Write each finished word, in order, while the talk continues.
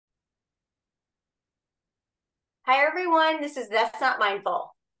Hi, everyone. This is That's Not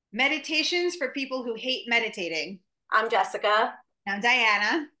Mindful. Meditations for people who hate meditating. I'm Jessica. I'm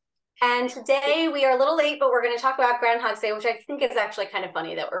Diana. And today we are a little late, but we're going to talk about Groundhog Day, which I think is actually kind of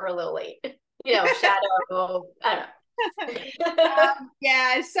funny that we're a little late. Shadow. I don't know.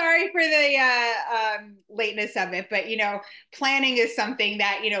 Yeah, sorry for the lateness of it, but planning is something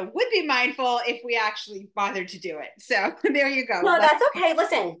that would be mindful if we actually bothered to do it. So there you go. No, that's okay.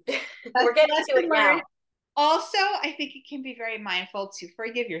 Listen, we're getting to Lesson it learned. now. Also, I think it can be very mindful to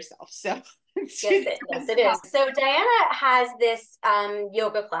forgive yourself. So Yes, it is. So Diana has this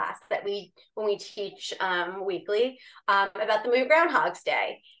yoga class that when we teach weekly about the movie Groundhog's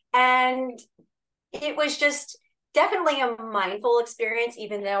Day, and it was just definitely a mindful experience,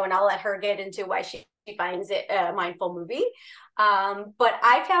 even though, and I'll let her get into why she finds it a mindful movie. But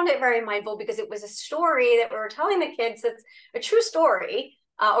I found it very mindful because it was a story that we were telling the kids that's a true story,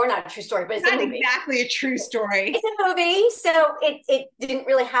 or not a true story, but it's a not movie. exactly a true story. It's a movie, so it didn't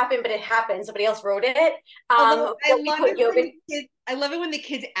really happen, but it happened. Somebody else wrote it. Although But we put yoga. I love it when the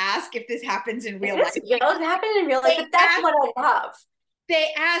kids ask if this happens in Is real life. this real? It happened in real life, They but that's ask what I love. they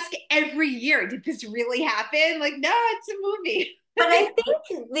ask every year, did this really happen? Like, no, it's a movie. But I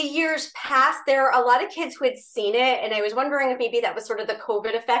think the years past, there are a lot of kids who had seen it, and I was wondering if maybe that was sort of the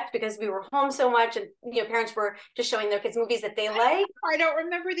COVID effect because we were home so much, and parents were just showing their kids movies that they like. I don't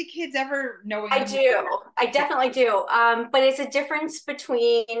remember the kids ever knowing I the movie. do. I definitely do. But it's a difference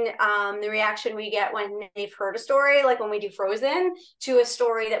between the reaction we get when they've heard a story, like when we do Frozen, to a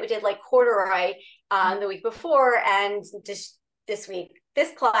story that we did like Corduroy the week before, and this week,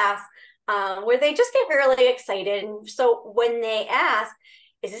 this class, where they just get really excited. And so when they ask,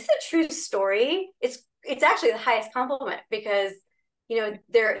 "Is this a true story?" It's actually the highest compliment because they're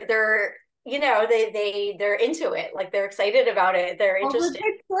they're into it, like they're excited about it, they're Well, we're interested.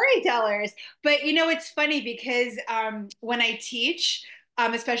 good storytellers. But it's funny because when I teach,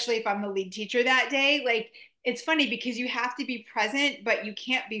 especially if I'm the lead teacher that day, like it's funny because you have to be present, but you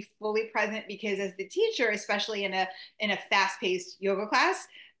can't be fully present because as the teacher, especially in a fast-paced yoga class,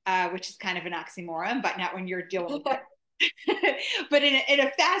 which is kind of an oxymoron, but not when you're dealing with but in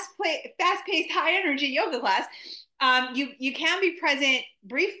a fast-paced, high-energy yoga class, you can be present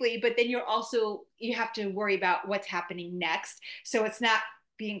briefly, but then you have to worry about what's happening next. So it's not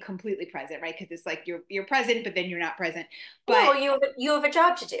being completely present, right? Because it's like you're present, but then you're not present. But Well, you have a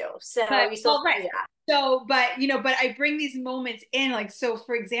job to do, so you still well, have to right. do that. So, but I bring these moments in, like, so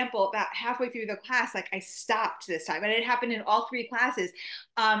for example, about halfway through the class, like I stopped this time, and it happened in all three classes.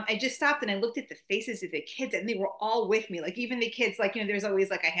 I just stopped and I looked at the faces of the kids, and they were all with me. Like even the kids, like there's always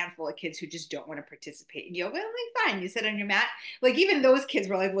like a handful of kids who just don't want to participate in yoga. I'm like, fine, you sit on your mat. Like even those kids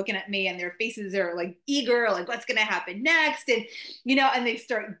were like looking at me, and their faces are like eager, like what's gonna happen next, and and they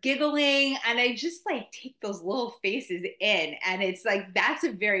start giggling, and I just like take those little faces in, and it's like that's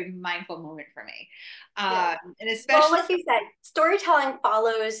a very mindful moment for me. Yeah. And Well, especially, like you said, storytelling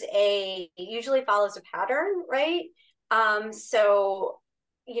usually follows a pattern, right? So,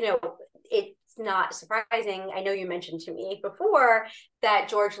 you know, it's not surprising. I know you mentioned to me before that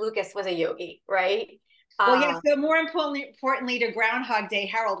George Lucas was a yogi, right? well, yes, Um, but more importantly to Groundhog Day,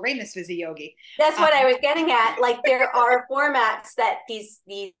 Harold Ramis was a yogi. that's Um, what I was getting at. Like there are formats that these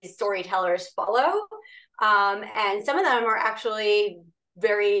storytellers follow, and some of them are actually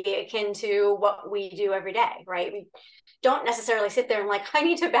very akin to what we do every day, right? We don't necessarily sit there and like, I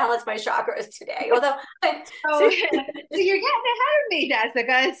need to balance my chakras today. Although, so, so you're getting ahead of me,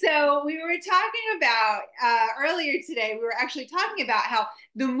 Jessica. So we were talking about earlier today. We were actually talking about how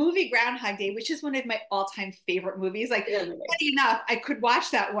the movie Groundhog Day, which is one of my all-time favorite movies, like funny enough, I could watch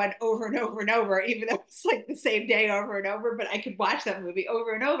that one over and over and over, even though it's like the same day over and over. But I could watch that movie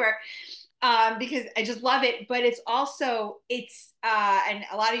over and over because I just love it. But and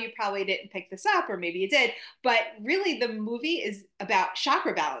a lot of you probably didn't pick this up, or maybe you did, but really the movie is about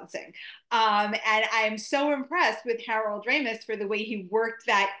chakra balancing. And I am so impressed with Harold Ramis for the way he worked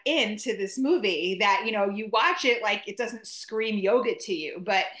that into this movie that, you watch it like it doesn't scream yoga to you,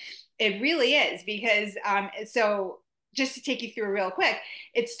 but it really is because, so just to take you through real quick,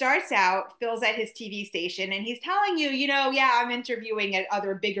 it starts out, Phil's at his TV station and he's telling you, yeah, I'm interviewing at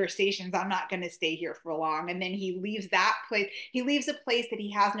other bigger stations. I'm not going to stay here for long. And then he leaves that place. He leaves a place that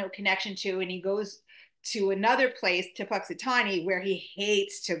he has no connection to, and he goes to another place, to Puxatawny, where he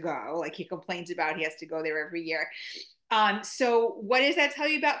hates to go. Like he complains about he has to go there every year. So what does that tell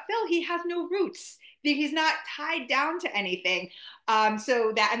you about Phil? He has no roots. He's not tied down to anything. And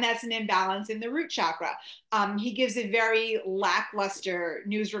that's an imbalance in the root chakra. He gives a very lackluster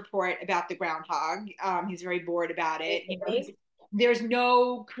news report about the groundhog. He's very bored about it. There's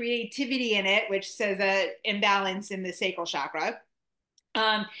no creativity in it, which says an imbalance in the sacral chakra.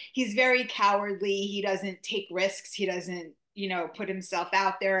 He's very cowardly. He doesn't take risks. He doesn't, put himself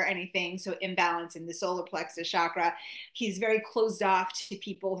out there or anything. So imbalance in the solar plexus chakra. He's very closed off to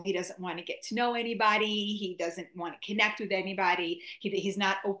people. He doesn't want to get to know anybody. He doesn't want to connect with anybody. He's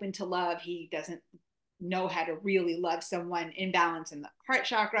not open to love. He doesn't know how to really love someone. Imbalance in the heart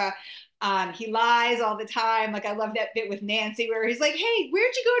chakra. He lies all the time. Like I love that bit with Nancy where he's like, "Hey,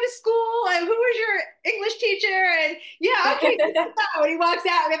 where'd you go to school? And who was your English teacher?" And yeah, okay. When he walks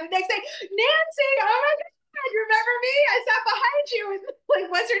out, and then the next day, Nancy, oh my God, you remember me? I sat behind you in like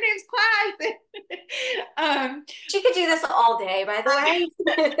what's her name's class. She could do this all day, by the way.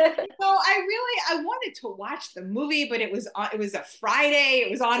 So I wanted to watch the movie, but it was a Friday.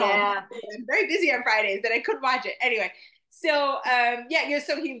 It was on all Yeah. day. I'm very busy on Fridays, that I couldn't watch it anyway. So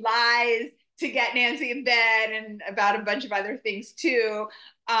so he lies to get Nancy in bed and about a bunch of other things too.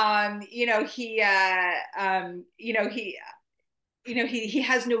 He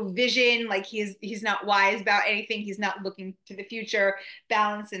has no vision. Like he's not wise about anything. He's not looking to the future.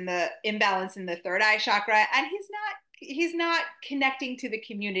 Imbalance in the third eye chakra, and he's not connecting to the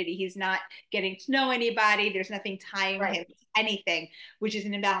community. He's not getting to know anybody. There's nothing tying him to anything, which is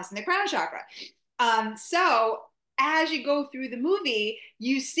an imbalance in the crown chakra. So as you go through the movie,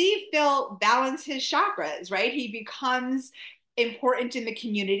 you see Phil balance his chakras, right? He becomes important in the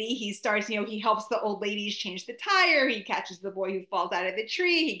community. He starts, he helps the old ladies change the tire. He catches the boy who falls out of the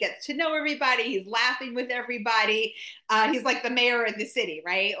tree. He gets to know everybody. He's laughing with everybody. He's like the mayor of the city,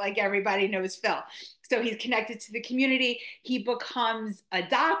 right? Like everybody knows Phil. So he's connected to the community. He becomes a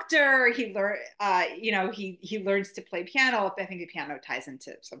doctor. He learns to play piano. I think the piano ties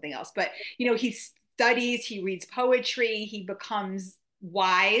into something else, but he studies, he reads poetry, he becomes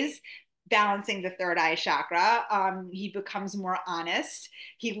wise, balancing the third eye chakra. He becomes more honest.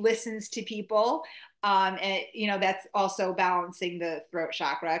 He listens to people. And that's also balancing the throat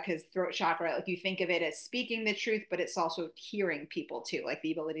chakra, because throat chakra, if you think of it as speaking the truth, but it's also hearing people too, like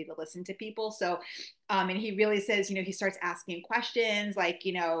the ability to listen to people. So and he really says, he starts asking questions like,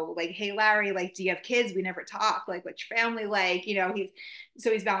 like, "Hey, Larry, like, do you have kids? We never talk. Like, what's your family like?"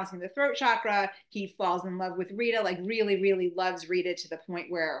 He's balancing the throat chakra. He falls in love with Rita, like really, really loves Rita to the point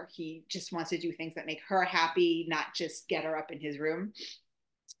where he just wants to do things that make her happy, not just get her up in his room.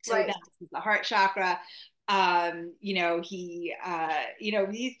 So he balances the heart chakra. He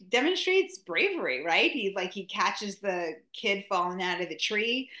demonstrates bravery, right? He catches the kid falling out of the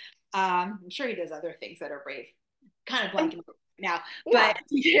tree. I'm sure he does other things that are brave. Kind of blanking now, but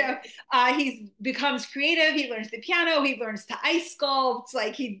he becomes creative. He learns the piano. He learns to ice sculpt.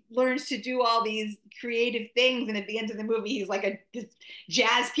 Like he learns to do all these creative things. And at the end of the movie, he's like a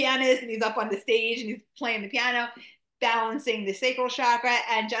jazz pianist, and he's up on the stage and he's playing the piano, balancing the sacral chakra.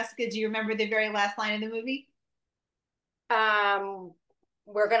 And Jessica, do you remember the very last line of the movie?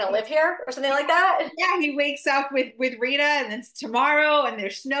 We're gonna live here, or something like that. Yeah, he wakes up with Rita, and it's tomorrow, and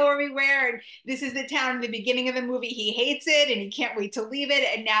there's snow everywhere, and this is the town in the beginning of the movie. He hates it, and he can't wait to leave it,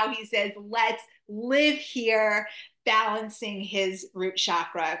 and now he says, "Let's live here," balancing his root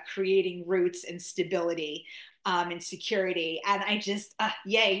chakra, creating roots and stability. And security. And I just,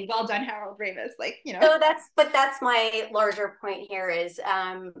 yay, well done, Harold Ramis. So that's my larger point here is,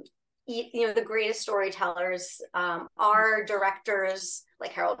 the greatest storytellers are directors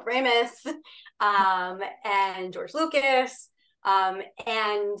like Harold Ramis and George Lucas.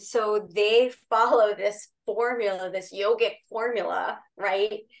 And so they follow this formula, this yogic formula,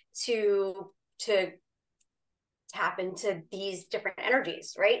 right, to tap into these different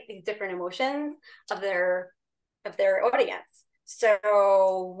energies, right, these different emotions of their audience.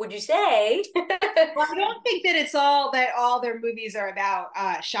 So would you say well, I don't think that it's all their movies are about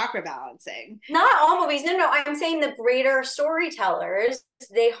chakra balancing. Not all movies. No, I'm saying the greater storytellers,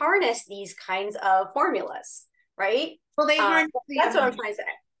 they harness these kinds of formulas, right? Well, that's what I'm trying to say.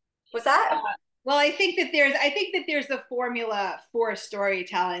 What's that? Well, I think that there's a formula for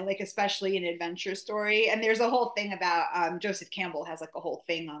storytelling, like especially an adventure story. And there's a whole thing about Joseph Campbell has like a whole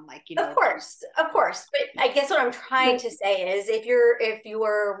thing on Of course. But I guess what I'm trying to say is if you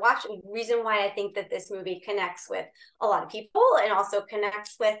were watching, reason why I think that this movie connects with a lot of people and also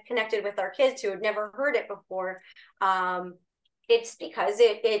connected with our kids who had never heard it before, it's because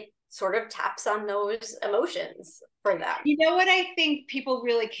it sort of taps on those emotions for them. You know what I think people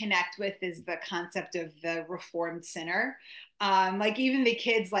really connect with is the concept of the reformed sinner. Like even the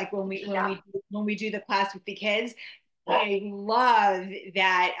kids, like when we do the class with the kids, I love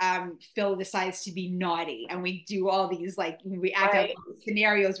that Phil decides to be naughty, and we do all these like we act out Right.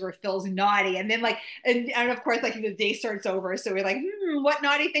 scenarios where Phil's naughty, and then like and of course like the day starts over, so we're like, what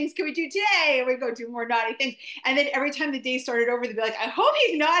naughty things can we do today? And we go do more naughty things, and then every time the day started over, they'd be like, I hope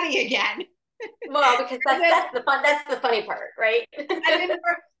he's naughty again. Well, because And then, that's the funny part, right? and then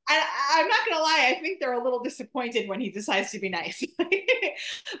I'm not gonna lie, I think they're a little disappointed when he decides to be nice.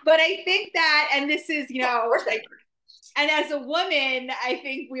 But I think that, and this is, Of course they like, and as a woman, I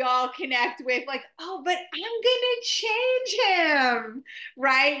think we all connect with like, oh, but I'm gonna change him,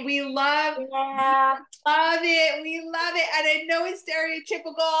 right? Yeah. Love it, we love it, and I know it's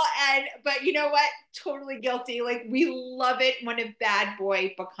stereotypical, and but you know what? Totally guilty. Like we love it when a bad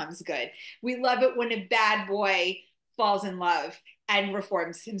boy becomes good. We love it when a bad boy falls in love and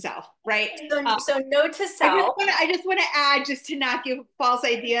reforms himself, right? So note to self. I just want to add, just to not give false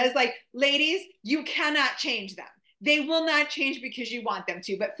ideas, like ladies, you cannot change them. They will not change because you want them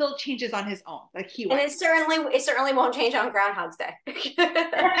to, but Phil changes on his own. Like he And went. it certainly won't change on Groundhog's Day.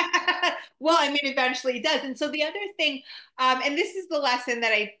 Well, I mean, eventually it does. And so the other thing, and this is the lesson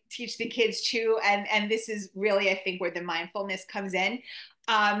that I teach the kids too, and this is really, I think, where the mindfulness comes in.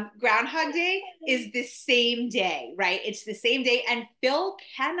 Groundhog Day is the same day, right? It's the same day, and Phil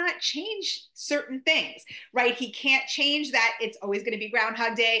cannot change certain things, right? He can't change that it's always going to be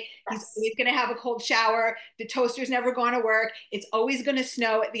Groundhog Day. He's Yes. always going to have a cold shower. The toaster's never going to work. It's always going to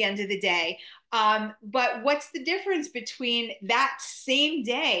snow at the end of the day. But what's the difference between that same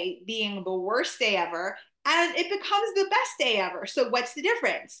day being the worst day ever and it becomes the best day ever? So what's the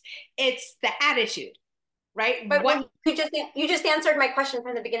difference? It's the attitude, right? But What you just answered my question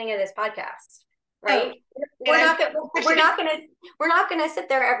from the beginning of this podcast, oh, right? We're not gonna sit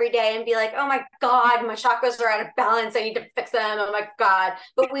there every day and be like, oh my God, my chakras are out of balance. I need to fix them. Oh my God.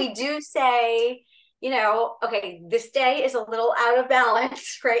 But we do say, okay, this day is a little out of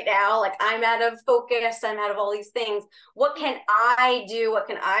balance right now. Like I'm out of focus. I'm out of all these things. What can I do? What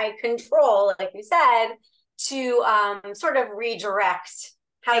can I control? Like you said, to sort of redirect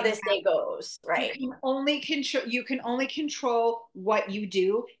how exactly. this day goes, right? You can only control what you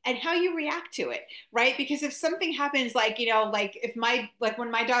do and how you react to it, right? Because if something happens, like like if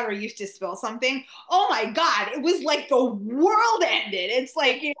when my daughter used to spill something, oh my God, it was like the world ended. It's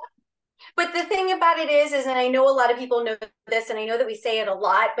like But the thing about it is, and I know a lot of people know this, and I know that we say it a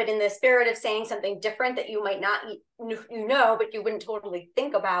lot, but in the spirit of saying something different that you might not, but you wouldn't totally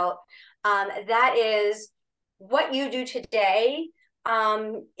think about, that is what you do today.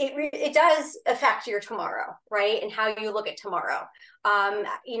 It does affect your tomorrow, right? And how you look at tomorrow.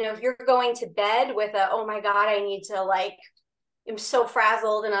 If you're going to bed with oh my God, I need to I'm so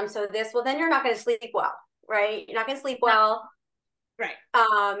frazzled and I'm so this, well, then you're not going to sleep well, right? You're not going to sleep well. right.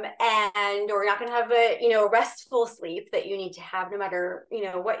 And or you're not going to have a restful sleep that you need to have no matter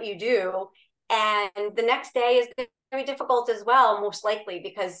what you do, and the next day is going to be difficult as well, most likely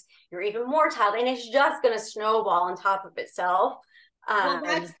because you're even more tired and it's just going to snowball on top of itself. Well,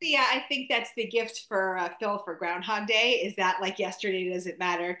 that's the I think that's the gift for Phil for Groundhog Day, is that like yesterday doesn't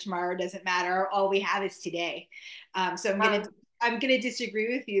matter, tomorrow doesn't matter, all we have is today. So I'm gonna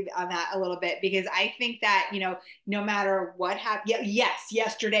disagree with you on that a little bit, because I think that no matter what happens, yes,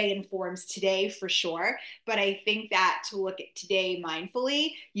 yesterday informs today for sure, but I think that to look at today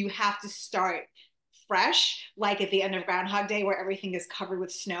mindfully, you have to start fresh, like at the end of Groundhog Day where everything is covered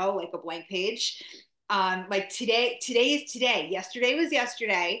with snow, like a blank page. Like today is today. Yesterday was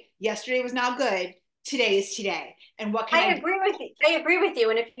yesterday. Yesterday was not good. Today is today. And what can I do? I agree with you.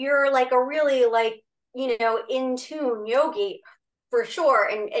 And if you're like a really in tune yogi, for sure.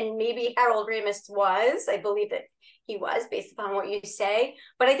 And maybe Harold Ramis was, I believe that he was based upon what you say.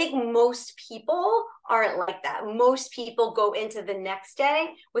 But I think most people aren't like that. Most people go into the next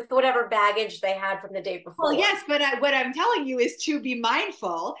day with whatever baggage they had from the day before. Well, yes, but what I'm telling you is to be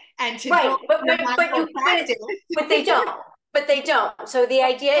mindful and to right. But they don't. But they don't. So the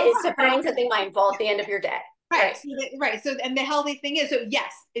idea is to find something mindful at the end of your day. Right. Right. So, and the healthy thing is, so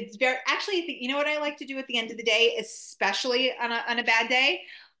yes, it's very, actually, you know what I like to do at the end of the day, especially on a bad day?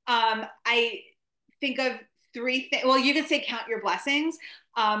 I think of three things. Well, you can say count your blessings,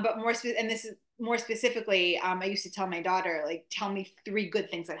 but and this is more specifically, I used to tell my daughter, like, tell me three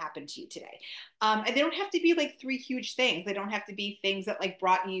good things that happened to you today. And they don't have to be like three huge things. They don't have to be things that like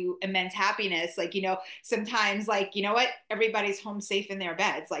brought you immense happiness. Like, sometimes like, what, everybody's home safe in their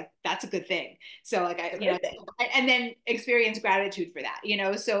beds. Like, that's a good thing. So like, and then experience gratitude for that,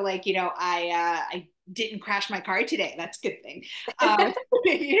 so like, I didn't crash my car today. That's a good thing. I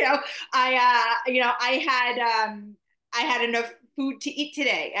had enough food to eat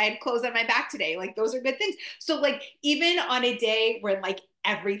today. I had clothes on my back today. Like those are good things. So like even on a day where like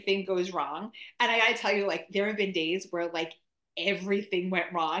everything goes wrong, and I gotta tell you, like there have been days where like everything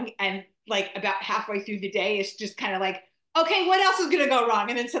went wrong, and like about halfway through the day, it's just kind of like, okay, what else is gonna go wrong?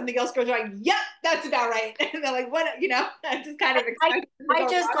 And then something else goes wrong. Yep, that's about right. And they're like, what, I just kind of expect it to I go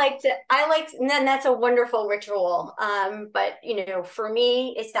just wrong. and then that's a wonderful ritual. But for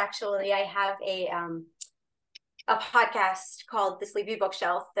me, it's actually, I have a podcast called The Sleepy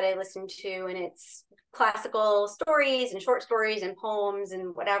Bookshelf that I listen to, and it's classical stories and short stories and poems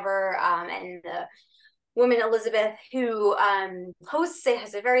and whatever. And the woman Elizabeth who hosts it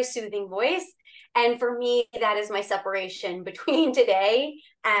has a very soothing voice. And for me, that is my separation between today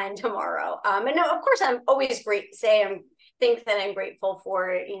and tomorrow. And no, of course, I'm always great to say think that I'm grateful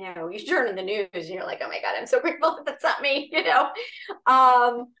for, you turn on the news and you're like, oh my God, I'm so grateful that that's not me.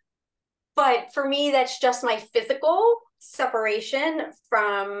 But for me, that's just my physical separation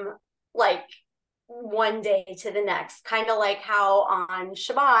from like one day to the next, kind of like how on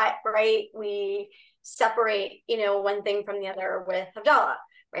Shabbat, right, we separate, one thing from the other with Havdalah,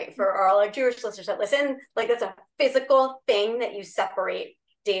 right? For all our Jewish listeners that listen, like that's a physical thing that you separate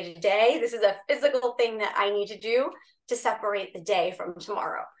day to day. This is a physical thing that I need to do to separate the day from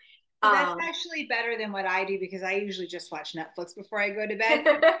tomorrow. Well, that's actually better than what I do because I usually just watch Netflix before I go to bed.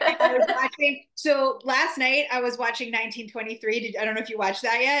 So last night I was watching 1923. I don't know if you watched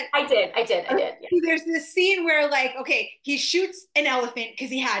that yet. I did. Yeah. There's this scene where like, okay, he shoots an elephant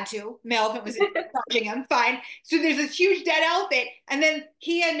because he had to. The elephant was charging him, fine. So there's this huge dead elephant. And then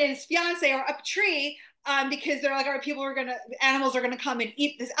he and his fiance are up a tree because they're like, all right, animals are gonna come and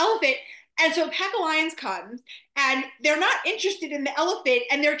eat this elephant. And so a pack of lions comes and they're not interested in the elephant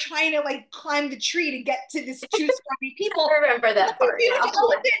and they're trying to like climb the tree to get to this two scrawny people. I remember that part now.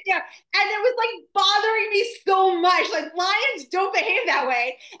 Elephant there. And it was like bothering me so much. Like lions don't behave that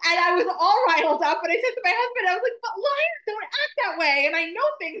way. And I was all riled up. And I said to my husband, I was like, but lions don't act that way. And I know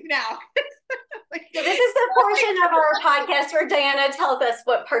things now. Like, so this is the portion of our podcast where Diana tells us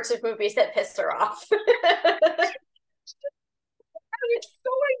what parts of movies that piss her off. I was so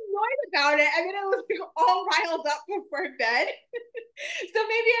annoyed about it. I mean, I was all riled up before bed. So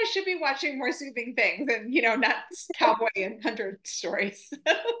maybe I should be watching more soothing things and, not cowboy and hunter stories.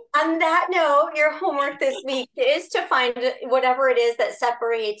 On that note, your homework this week is to find whatever it is that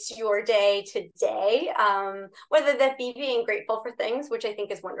separates your day to day, whether that be being grateful for things, which I think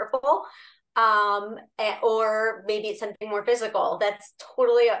is wonderful, or maybe it's something more physical. That's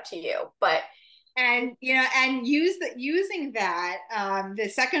totally up to you. But and using that, the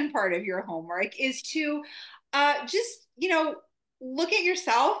second part of your homework is to just look at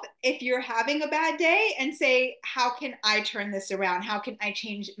yourself if you're having a bad day and say, how can I turn this around? How can I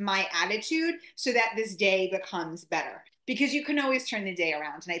change my attitude so that this day becomes better? Because you can always turn the day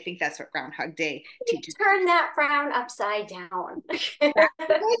around, and I think that's what Groundhog Day teaches. Turn that frown upside down. That's a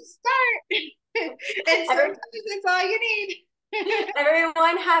good start. And sometimes that's all you need.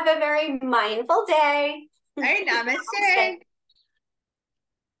 Everyone have a very mindful day. All right, namaste.